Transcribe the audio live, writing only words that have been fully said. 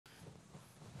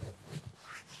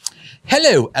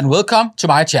Hello and welcome to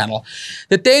my channel.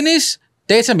 The Danish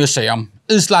Datamuseum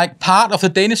is like part of the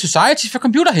Danish Society for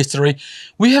Computer History.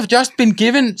 We have just been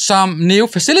given some new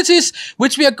facilities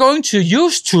which we are going to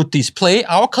use to display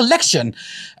our collection.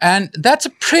 And that's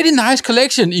a pretty nice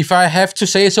collection if I have to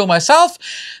say so myself.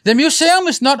 The museum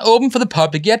is not open for the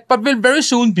public yet, but will very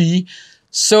soon be.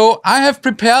 So I have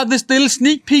prepared this little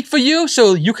sneak peek for you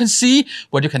so you can see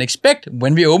what you can expect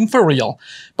when we open for real.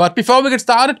 But before we get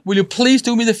started, will you please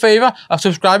do me the favor of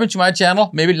subscribing to my channel,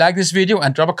 maybe like this video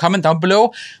and drop a comment down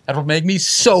below. That would make me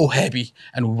so happy.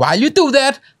 And while you do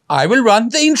that, I will run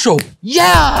the intro.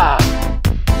 Yeah!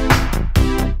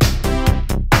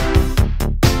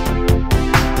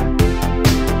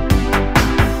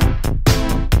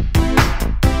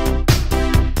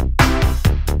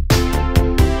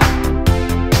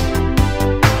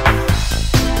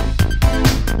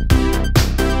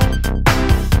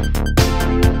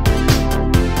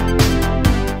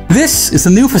 This is the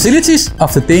new facilities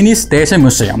of the Danish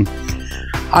Datamuseum.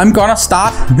 I'm gonna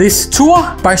start this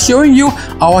tour by showing you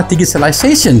our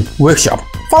digitalization workshop.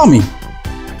 Follow me.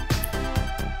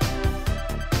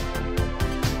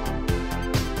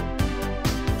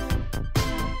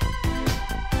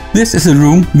 This is a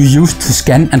room we use to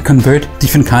scan and convert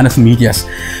different kind of medias.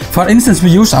 For instance,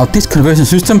 we use our disk conversion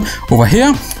system over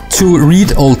here to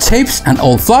read old tapes and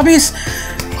old floppies.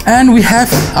 And we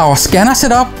have our scanner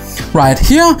set up right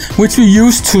here, which we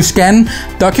use to scan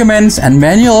documents and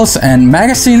manuals and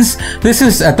magazines. This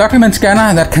is a document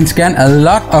scanner that can scan a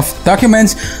lot of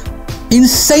documents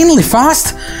insanely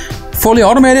fast, fully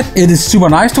automated. It is super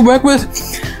nice to work with.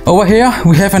 Over here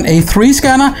we have an A3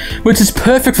 scanner, which is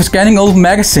perfect for scanning old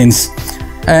magazines.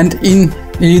 And in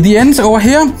the end over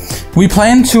here, we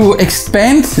plan to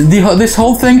expand this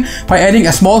whole thing by adding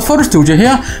a small photo studio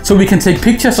here, so we can take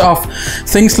pictures of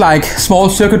things like small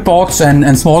circuit boards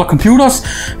and smaller computers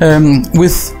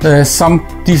with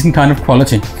some decent kind of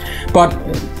quality. But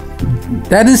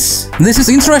this is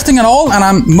interesting and all, and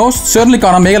I'm most certainly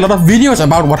gonna make a lot of videos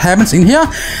about what happens in here.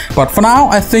 But for now,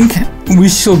 I think we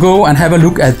shall go and have a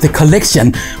look at the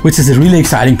collection, which is a really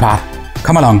exciting part.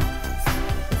 Come along.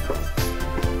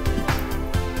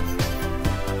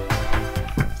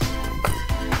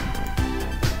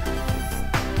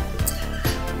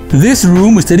 This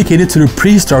room is dedicated to the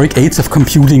prehistoric age of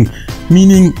computing,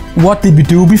 meaning what did we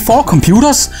do before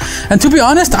computers? And to be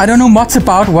honest, I don't know much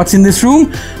about what's in this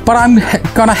room, but I'm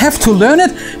gonna have to learn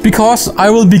it because I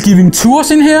will be giving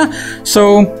tours in here.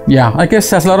 So yeah, I guess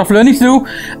there's a lot of learning to do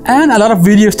and a lot of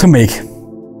videos to make.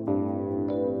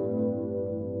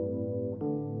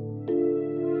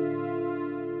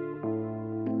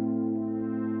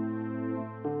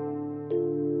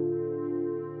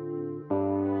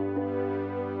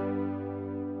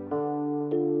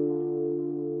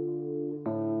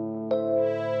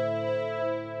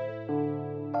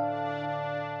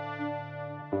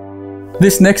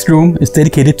 This next room is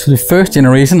dedicated to the first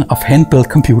generation of hand-built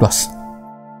computers.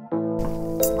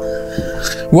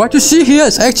 What you see here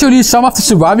is actually some of the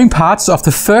surviving parts of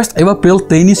the first ever built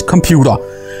Danish computer.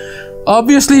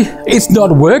 Obviously, it's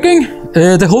not working.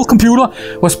 The whole computer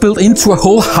was built into a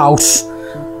whole house,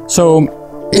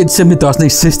 so it simply doesn't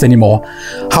exist anymore.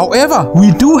 However,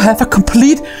 we do have a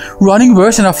complete running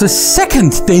version of the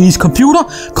second Danish computer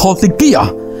called the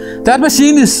Gear. That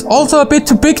machine is also a bit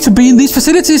too big to be in these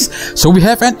facilities, so we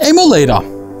have an emulator.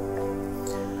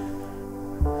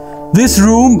 This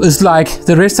room is like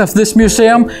the rest of this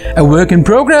museum, a work in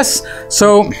progress.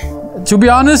 So, to be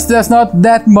honest, there's not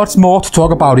that much more to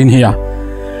talk about in here.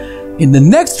 In the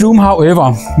next room,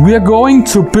 however, we are going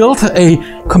to build a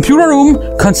computer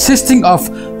room consisting of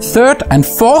third and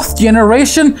fourth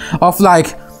generation of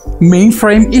like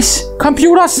mainframe-ish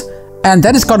computers. And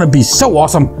that is gonna be so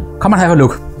awesome. Come and have a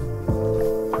look.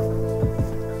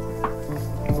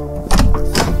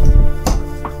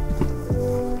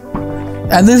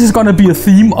 And this is gonna be a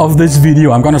theme of this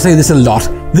video. I'm gonna say this a lot.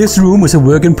 This room is a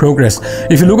work in progress.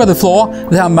 If you look at the floor,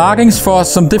 there are markings for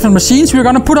some different machines we're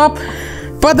gonna put up,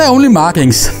 but they're only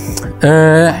markings.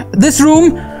 This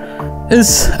room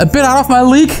is a bit out of my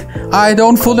league. I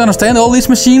don't fully understand all these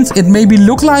machines. It maybe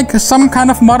look like some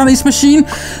kind of modernist machine,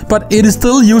 but it is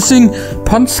still using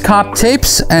punch card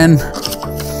tapes and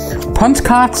punch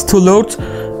cards to load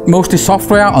mostly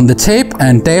software on the tape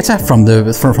and data from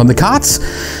the cards.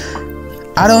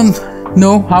 I don't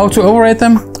know how to operate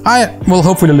them. I will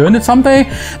hopefully learn it someday.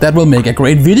 That will make a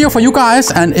great video for you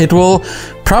guys, and it will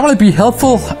probably be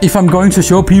helpful if I'm going to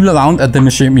show people around at the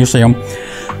museum.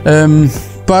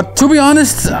 But to be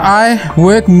honest, I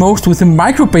work most with the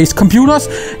micro-based computers,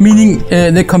 meaning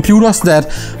the computers that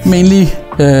mainly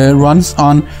runs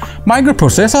on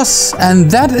microprocessors, and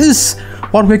that is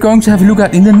what we're going to have a look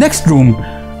at in the next room.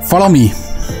 Follow me.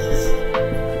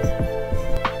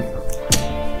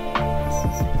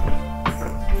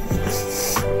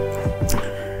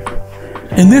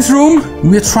 In this room,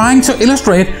 we are trying to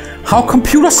illustrate how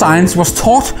computer science was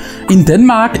taught in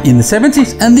Denmark in the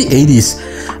 70s and the 80s.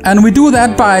 And we do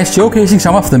that by showcasing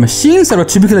some of the machines that were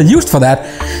typically used for that.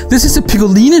 This is a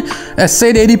Piccoline, a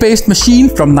Z80 based machine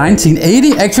from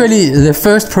 1980. Actually, the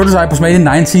first prototype was made in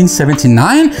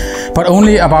 1979, but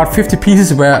only about 50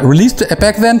 pieces were released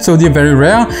back then, so they're very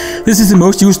rare. This is the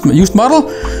most used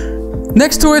model.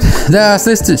 Next to it, there's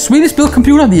this Swedish built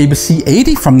computer, the ABC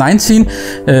 80 from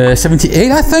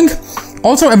 1978, I think.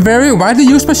 Also a very widely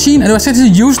used machine, and it was actually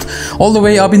used all the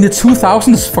way up in the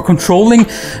 2000s for controlling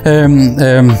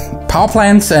power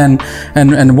plants and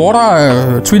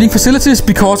water treating facilities,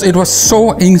 because it was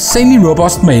so insanely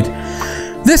robust made.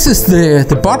 This is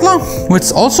the Butler,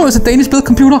 which also is a Danish built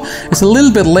computer. It's a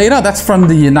little bit later, that's from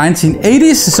the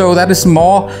 1980s, so that is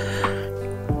more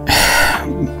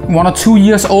 1 or 2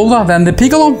 years older than the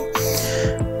Piccolo.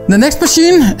 The next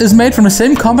machine is made from the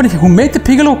same company who made the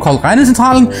Piccolo, called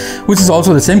Regnecentralen, which is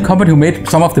also the same company who made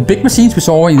some of the big machines we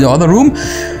saw in the other room.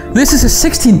 This is a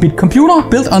 16-bit computer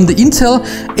built on the Intel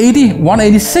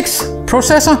 8186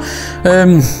 processor.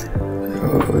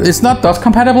 It's not DOS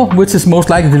compatible, which is most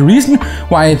likely the reason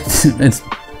why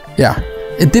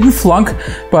it didn't flunk,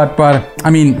 but I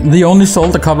mean, they only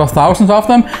sold a couple of thousands of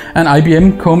them, and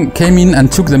IBM came in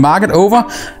and took the market over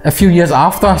a few years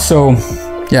after. So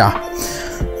yeah,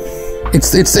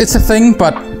 it's a thing,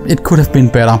 but it could have been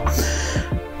better.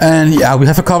 And yeah, we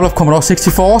have a couple of Commodore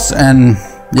 64s, and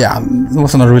yeah, it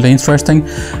was not really interesting.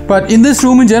 But in this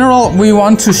room in general, we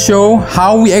want to show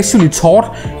how we actually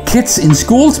taught kids in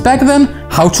schools back then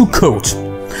how to code.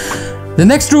 The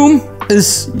next room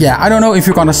is, I don't know if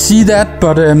you're gonna see that,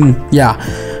 but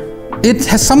it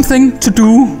has something to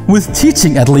do with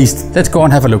teaching at least. Let's go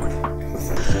and have a look.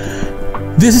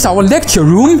 This is our lecture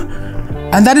room,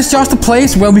 and that is just a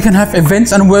place where we can have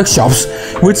events and workshops,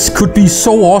 which could be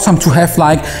so awesome to have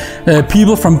like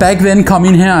people from back then come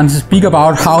in here and speak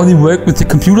about how they work with the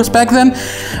computers back then,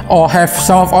 or have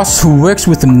some of us who works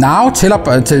with them now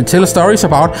tell stories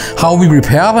about how we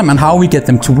repair them and how we get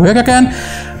them to work again.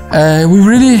 We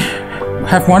really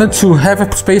have wanted to have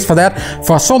a space for that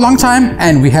for so long time,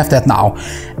 and we have that now.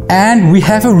 And we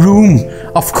have a room.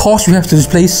 Of course, we have to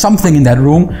display something in that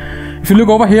room. If you look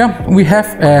over here, we have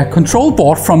a control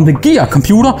board from the Gear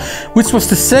computer, which was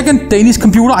the second Danish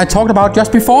computer I talked about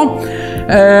just before.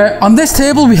 On this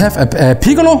table, we have a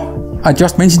Piccolo. I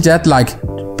just mentioned that like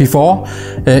before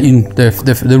in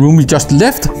the room we just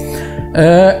left.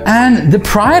 And the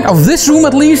pride of this room,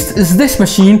 at least, is this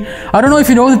machine. I don't know if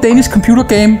you know the Danish computer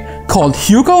game called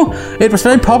Hugo. It was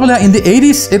very popular in the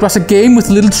 80s. It was a game with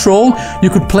a little troll you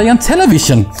could play on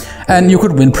television, and you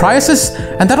could win prizes,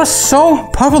 and that was so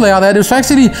popular that it was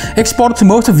actually exported to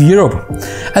most of Europe.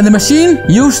 And the machine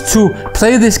used to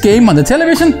play this game on the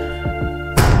television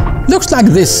looks like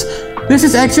this. This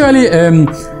is actually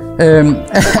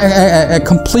a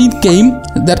complete game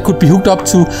that could be hooked up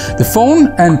to the phone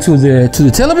and to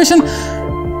the television,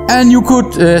 and you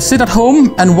could sit at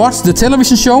home and watch the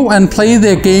television show and play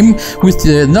the game with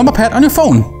the number pad on your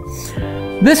phone.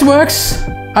 This works.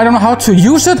 I don't know how to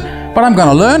use it, but I'm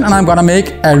gonna learn, and I'm gonna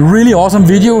make a really awesome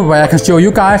video where I can show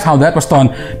you guys how that was done,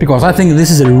 because I think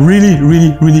this is a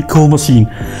really cool machine.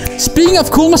 Speaking of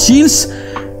cool machines,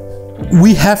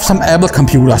 we have some Apple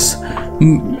computers.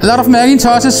 A lot of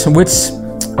Macintoshes, which,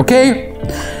 okay,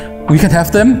 we can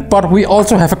have them, but we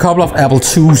also have a couple of Apple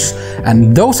IIs,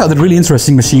 and those are the really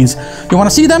interesting machines. You want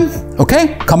to see them?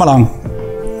 Okay, come along.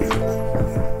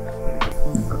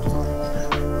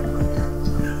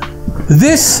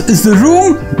 This is the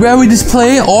room where we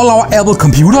display all our Apple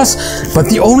computers, but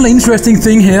the only interesting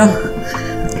thing here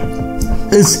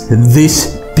is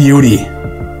this beauty.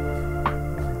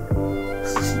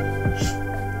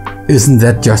 Isn't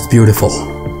that just beautiful?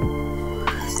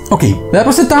 Okay, that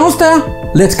was it downstairs.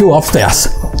 Let's go upstairs.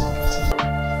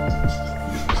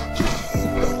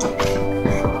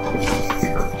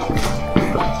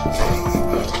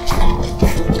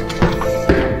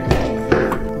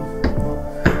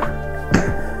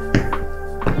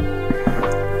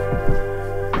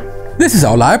 This is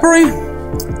our library.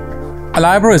 A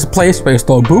library is a place where you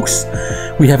store books.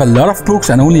 We have a lot of books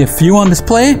and only a few on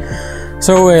display.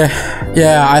 So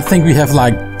yeah, I think we have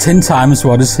like 10 times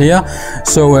what is here.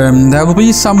 So there will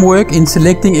be some work in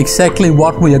selecting exactly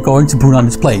what we are going to put on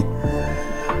display.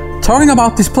 Talking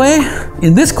about display,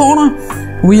 in this corner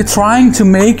we are trying to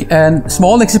make a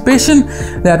small exhibition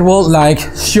that will like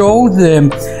show the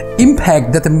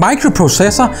impact that the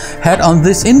microprocessor had on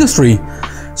this industry.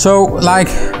 So like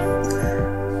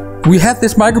we had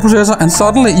this microprocessor and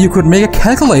suddenly you could make a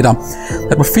calculator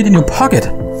that would fit in your pocket,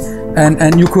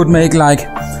 and you could make like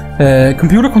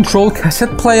computer controlled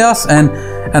cassette players, and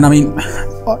I mean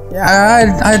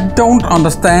I don't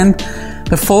understand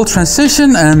the full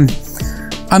transition, and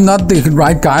I'm not the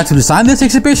right guy to design this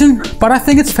exhibition, but I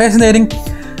think it's fascinating,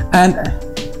 and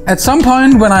at some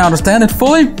point when I understand it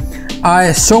fully,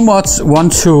 I so much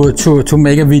want to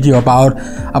make a video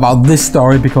about this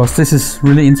story, because this is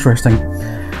really interesting.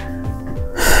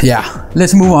 Yeah,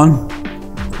 let's move on.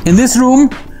 In this room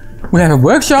we have a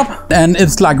workshop, and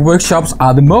it's like workshops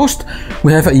are the most.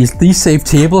 We have a ESD safe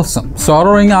table, some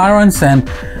soldering irons, and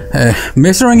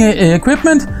measuring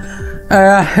equipment.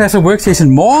 There's a workstation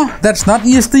more that's not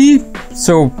ESD,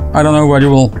 so I don't know what you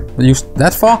will use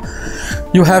that for.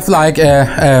 You have like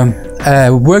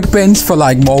a workbench for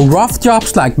like more rough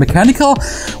jobs like mechanical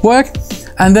work,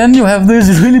 and then you have this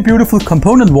really beautiful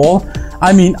component wall.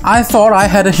 I mean, I thought I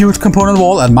had a huge component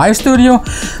wall at my studio,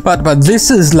 but this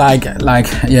is like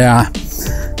yeah.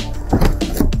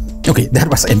 Okay, that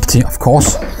was empty, of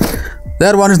course.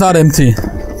 That one is not empty.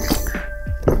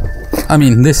 I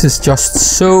mean, this is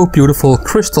just so beautiful.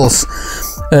 Crystals,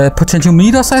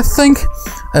 potentiometers, I think,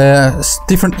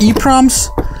 different EPROMs,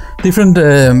 different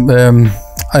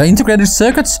integrated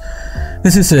circuits.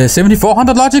 This is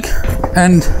 7400 logic,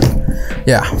 and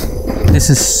yeah, this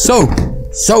is so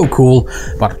cool.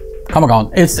 But come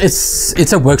on,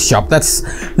 it's a workshop.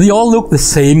 They all look the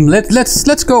same.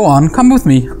 Let's go on. Come with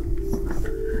me.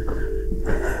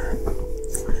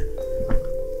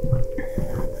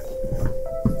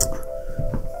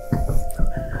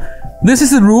 This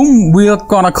is the room we are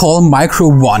gonna call Micro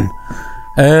 1.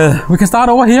 We can start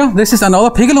over here. This is another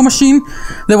Piccolo machine.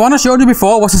 The one I showed you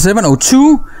before was the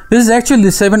 702. This is actually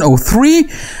the 703,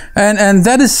 and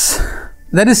that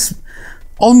is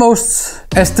almost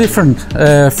as different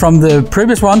from the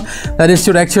previous one that it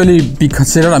should actually be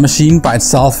considered a machine by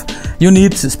itself. You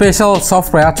need special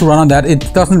software to run on that.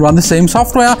 It doesn't run the same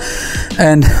software,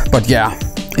 but yeah,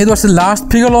 it was the last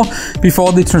Piccolo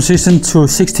before the transition to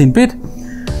 16-bit.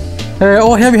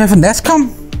 Over here we have a NASCOM.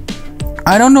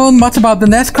 I don't know much about the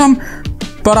NASCOM,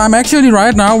 but I'm actually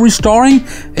right now restoring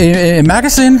a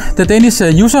magazine, the Danish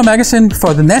user magazine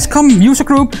for the NASCOM user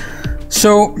group.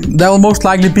 So there will most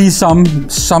likely be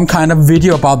some kind of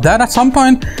video about that at some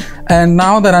point. And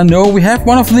now that I know we have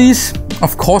one of these,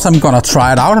 of course I'm gonna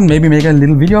try it out and maybe make a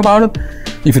little video about it.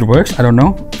 If it works, I don't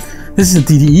know. This is a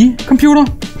DDE computer,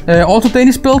 also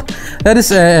Danish built. That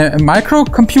is a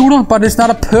microcomputer, but it's not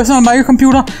a personal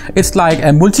microcomputer. It's like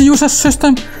a multi-user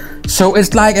system. So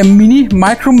it's like a mini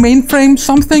micro mainframe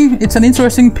something. It's an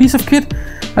interesting piece of kit.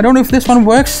 I don't know if this one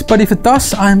works, but if it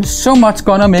does, I'm so much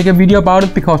gonna make a video about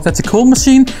it, because that's a cool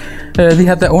machine. They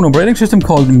had their own operating system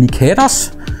called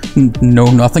Mikados.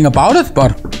 Know nothing about it,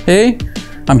 but hey,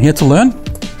 I'm here to learn.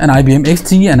 An IBM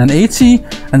XT and an AT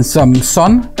and some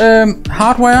Sun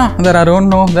hardware that I don't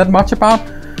know that much about.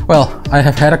 Well, I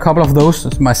have had a couple of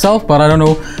those myself, but I don't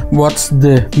know what's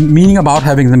the meaning about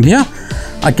having them here.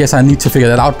 I guess I need to figure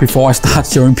that out before I start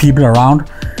showing people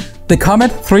around. The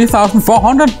Comet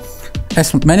 3400.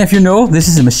 As many of you know, this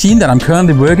is a machine that I'm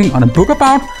currently working on a book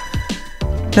about.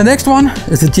 The next one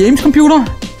is the James computer,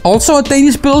 also a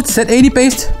Danish built Z80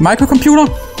 based microcomputer.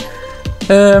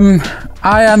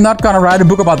 I am not gonna write a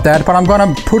book about that, but I'm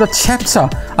gonna put a chapter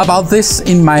about this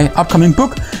in my upcoming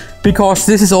book, because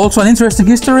this is also an interesting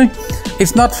history.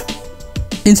 It's not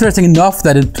interesting enough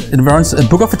that it warrants a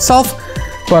book of itself,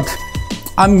 but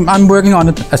I'm working on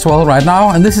it as well right now.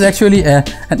 And this is actually an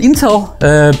Intel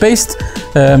based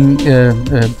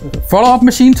follow-up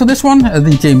machine to this one,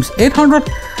 the James 800.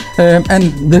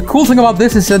 And the cool thing about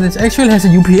this is that it actually has a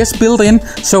UPS built in,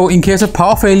 so in case of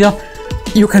power failure,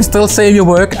 you can still save your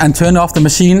work and turn off the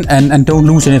machine and don't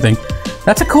lose anything.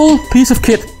 That's a cool piece of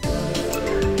kit.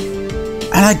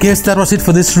 And I guess that was it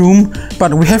for this room,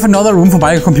 but we have another room for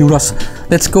microcomputers.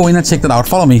 Let's go in and check that out.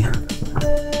 Follow me.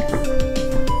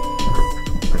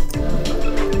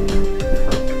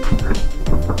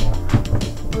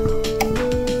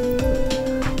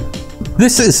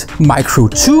 This is Micro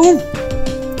 2,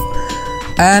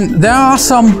 and there are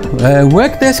some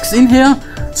work desks in here,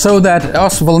 so that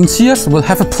us volunteers will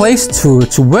have a place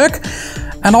to work.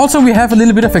 And also we have a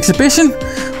little bit of exhibition.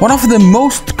 One of the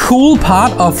most cool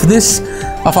part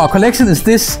of our collection is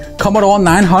this Commodore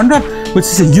 900, which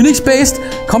is a Unix-based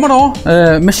Commodore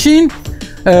machine.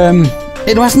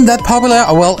 It wasn't that popular.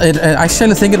 Well, I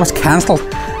actually think it was cancelled.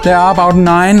 There are about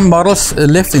 9 models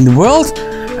left in the world.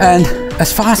 and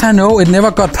as far as I know, it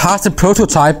never got past the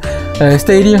prototype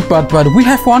stadia, but we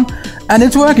have one, and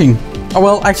it's working.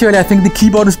 Well, actually, I think the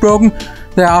keyboard is broken.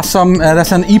 There are some,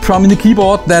 there's an EEPROM in the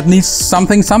keyboard that needs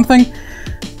something.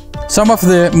 Some of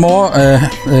the more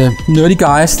nerdy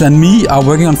guys than me are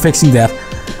working on fixing that.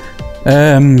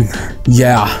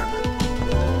 Yeah.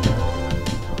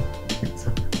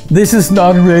 This is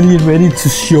not really ready to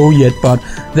show yet, but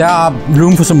there are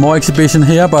room for some more exhibition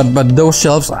here, but those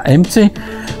shelves are empty.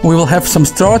 We will have some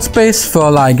storage space for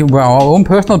like our own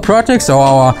personal projects or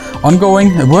our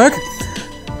ongoing work.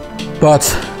 But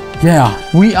yeah,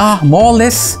 we are more or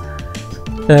less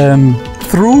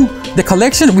through the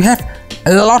collection. We have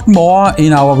a lot more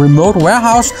in our remote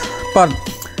warehouse, but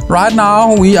right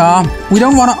now we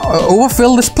don't want to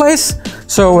overfill this place.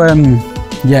 So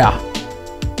yeah.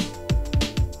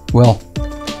 Well,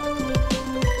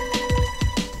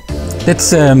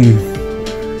 let's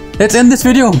end this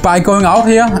video by going out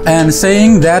here and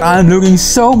saying that I'm looking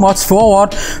so much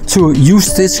forward to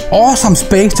use this awesome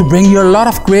space to bring you a lot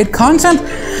of great content.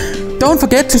 Don't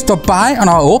forget to stop by on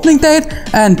our opening date,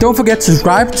 and don't forget to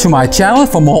subscribe to my channel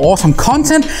for more awesome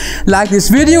content. Like this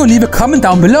video, leave a comment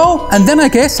down below, and then I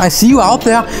guess I see you out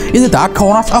there in the dark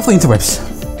corners of the interwebs.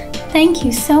 Thank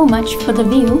you so much for the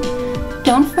view.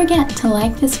 Don't forget to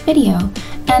like this video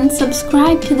and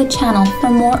subscribe to the channel for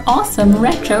more awesome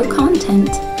retro content.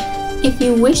 If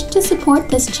you wish to support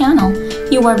this channel,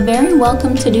 you are very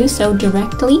welcome to do so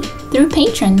directly through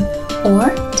Patreon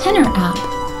or Tenor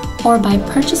app, or by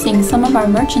purchasing some of our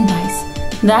merchandise.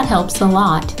 That helps a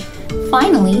lot.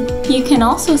 Finally, you can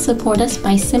also support us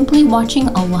by simply watching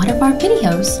a lot of our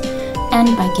videos,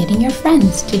 and by getting your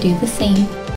friends to do the same.